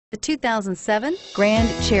The 2007 Grand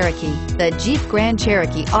Cherokee. The Jeep Grand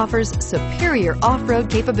Cherokee offers superior off-road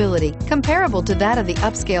capability comparable to that of the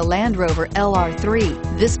upscale Land Rover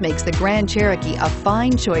LR3. This makes the Grand Cherokee a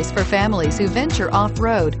fine choice for families who venture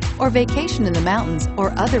off-road or vacation in the mountains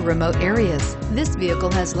or other remote areas. This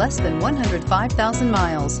vehicle has less than 105,000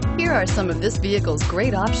 miles. Here are some of this vehicle's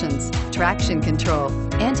great options: traction control,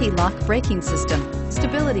 anti-lock braking system,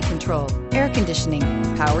 stability control, air conditioning,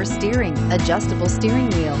 power steering, adjustable steering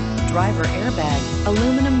wheel, driver airbag,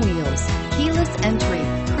 aluminum wheels, keyless entry,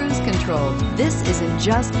 cruise control. This isn't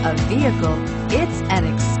just a vehicle, it's an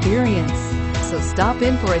experience. So stop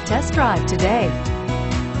in for a test drive today.